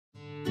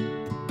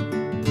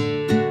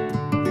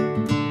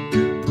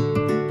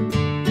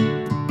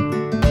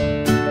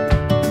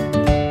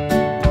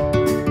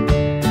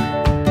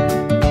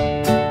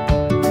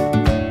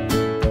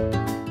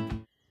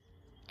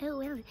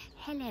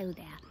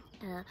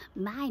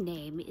my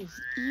name is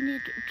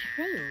Enid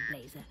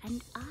Trailblaser,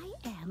 and I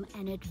am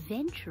an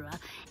adventurer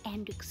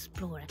and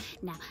explorer.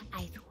 Now,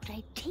 I thought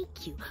I'd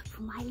take you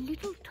for my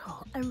little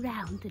tour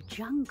around the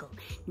jungle.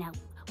 Now,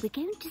 we're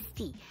going to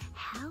see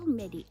how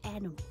many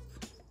animals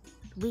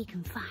we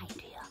can find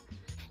here.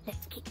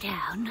 Let's get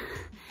down.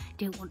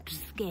 Don't want to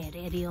scare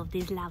any of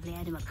these lovely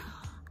animals.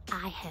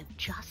 I have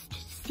just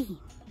seen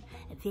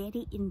a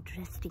very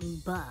interesting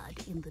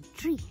bird in the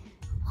tree.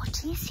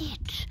 What is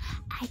it?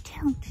 I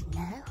don't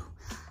know.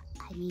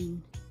 I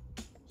mean,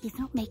 he's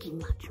not making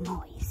much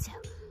noise, so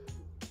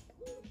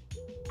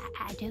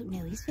I don't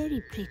know. He's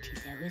very pretty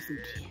though,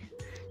 isn't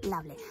he?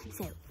 Lovely.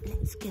 So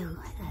let's go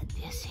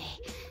this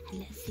way and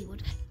let's see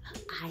what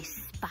I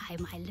spy.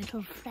 My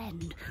little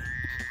friend.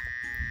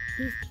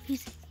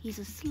 He's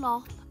a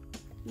sloth.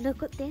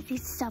 Look at this.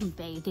 He's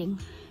sunbathing.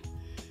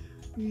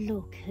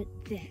 Look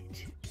at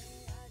that.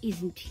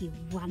 Isn't he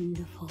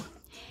wonderful?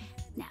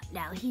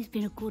 Now, he's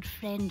been a good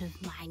friend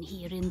of mine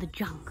here in the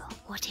jungle.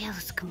 What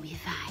else can we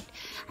find?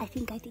 I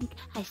think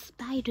I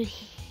spied a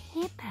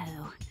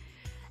hippo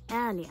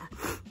earlier.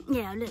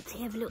 Yeah, let's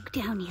have a look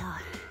down here.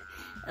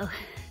 Oh,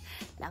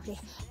 lovely.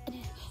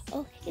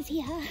 Oh, is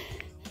he here?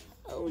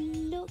 Oh,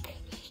 look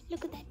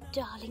at that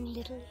darling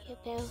little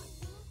hippo.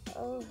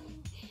 Oh,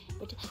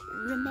 but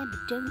remember,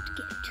 don't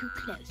get too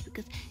close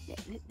because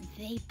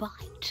they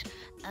bite,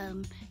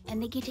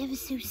 and they get ever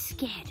so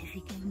scared if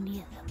you go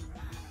near them.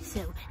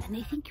 So, and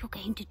they think you're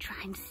going to try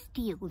and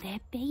steal their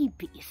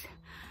babies.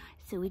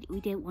 So we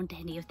don't want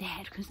any of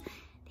that because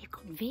they've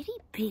got very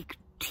big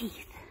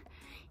teeth.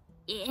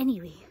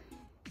 Anyway,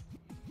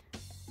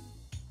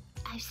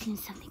 I've seen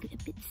something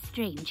a bit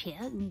strange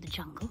here in the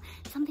jungle.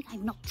 Something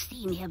I've not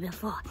seen here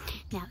before.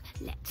 Now,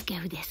 let's go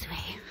this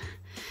way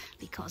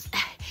because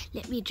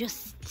let me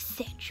just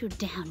set you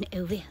down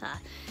over here.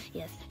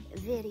 Yes, a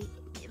very,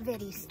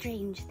 very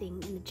strange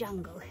thing in the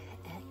jungle.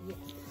 Yes,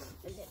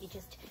 let me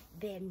just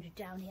bend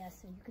down here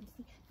so you can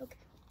see. Look,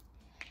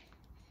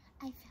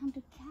 I found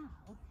a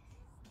cow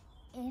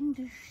and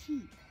a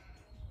sheep.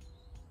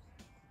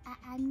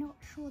 I'm not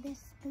sure they're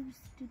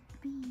supposed to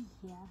be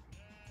here,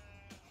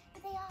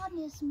 but they are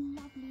near some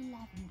lovely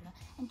lavender.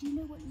 And do you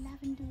know what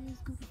lavender is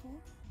good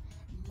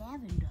for?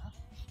 Lavender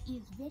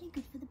is very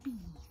good for the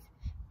bees.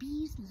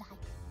 Bees like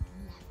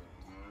lavender.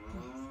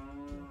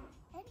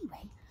 Yes.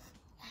 Anyway,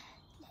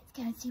 let's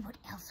go and see what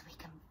else we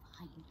can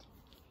find.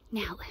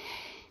 Now,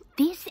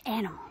 this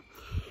animal,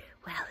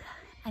 well,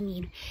 I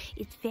mean,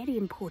 it's very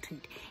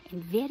important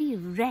and very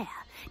rare.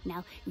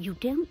 Now, you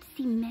don't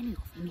see many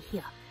of them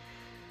here.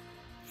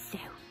 So,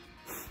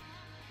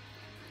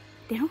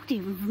 they're not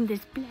even from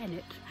this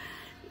planet.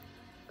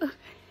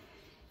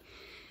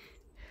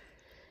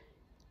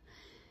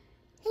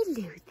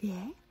 Hello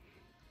there.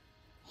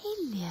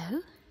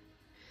 Hello.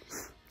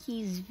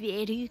 He's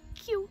very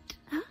cute.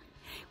 Huh?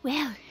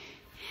 Well,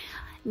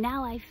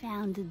 now I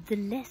found the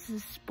lesser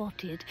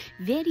spotted,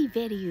 very,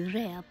 very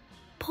rare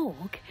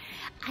pork.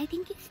 I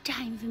think it's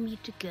time for me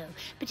to go.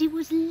 But it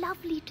was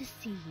lovely to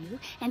see you,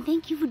 and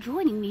thank you for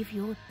joining me for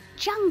your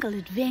jungle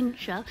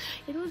adventure.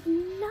 It was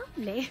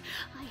lovely.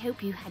 I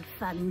hope you had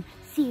fun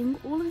seeing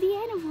all of the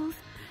animals.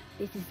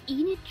 This is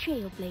Enid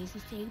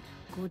Trailblaser saying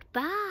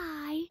goodbye.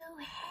 Oh,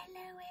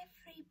 hello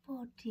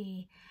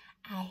everybody.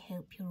 I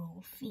hope you're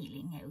all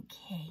feeling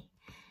okay.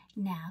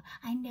 Now,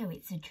 I know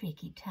it's a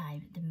tricky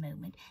time at the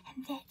moment,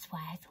 and that's why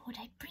I thought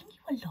I'd bring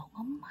you along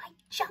on my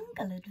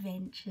jungle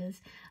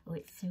adventures. Oh,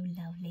 it's so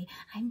lovely.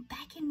 I'm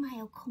back in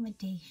my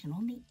accommodation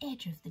on the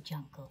edge of the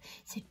jungle,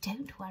 so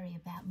don't worry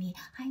about me.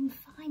 I'm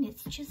fine.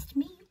 It's just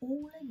me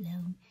all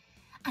alone.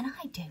 And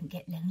I don't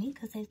get lonely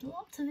because there's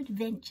lots of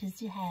adventures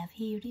to have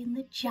here in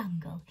the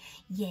jungle.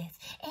 Yes,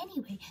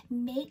 anyway,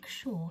 make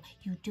sure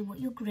you do what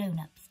your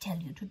grown-ups tell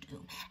you to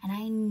do. And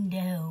I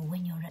know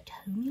when you're at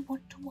home you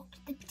want to watch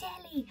the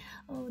telly.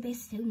 Oh, there's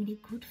so many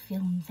good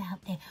films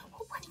out there.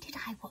 What one did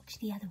I watch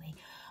the other way?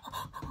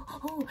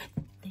 Oh,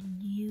 the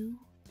new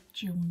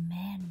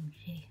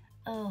Jumanji.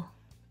 Oh,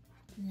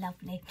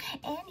 lovely.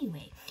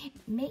 Anyway,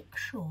 make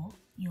sure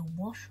you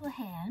wash your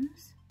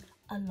hands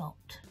a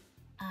lot.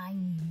 I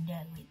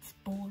know it's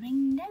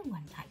boring. No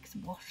one likes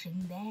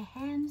washing their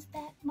hands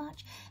that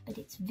much, but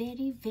it's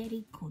very,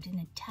 very good in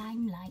a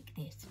time like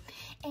this.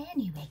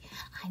 Anyway,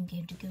 I'm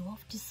going to go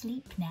off to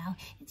sleep now.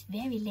 It's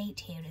very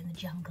late here in the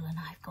jungle and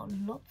I've got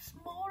lots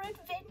more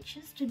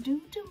adventures to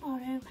do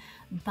tomorrow.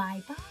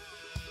 Bye-bye.